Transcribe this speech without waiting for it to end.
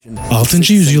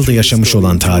6. yüzyılda yaşamış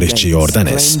olan tarihçi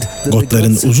Jordanes,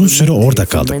 Gotların uzun süre orada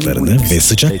kaldıklarını ve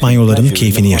sıcak banyoların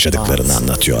keyfini yaşadıklarını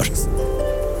anlatıyor.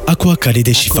 Aqua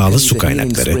Kali'de şifalı su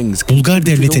kaynakları, Bulgar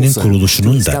devletinin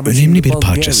kuruluşunun da önemli bir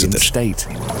parçasıdır.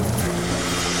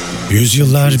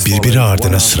 Yüzyıllar birbiri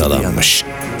ardına sıralanmış,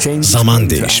 zaman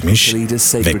değişmiş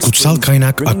ve kutsal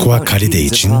kaynak Aqua Kalide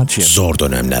için zor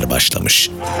dönemler başlamış.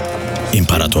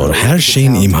 İmparator her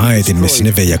şeyin imha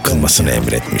edilmesini ve yakılmasını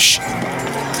emretmiş.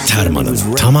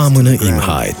 Termanın tamamını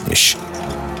imha etmiş.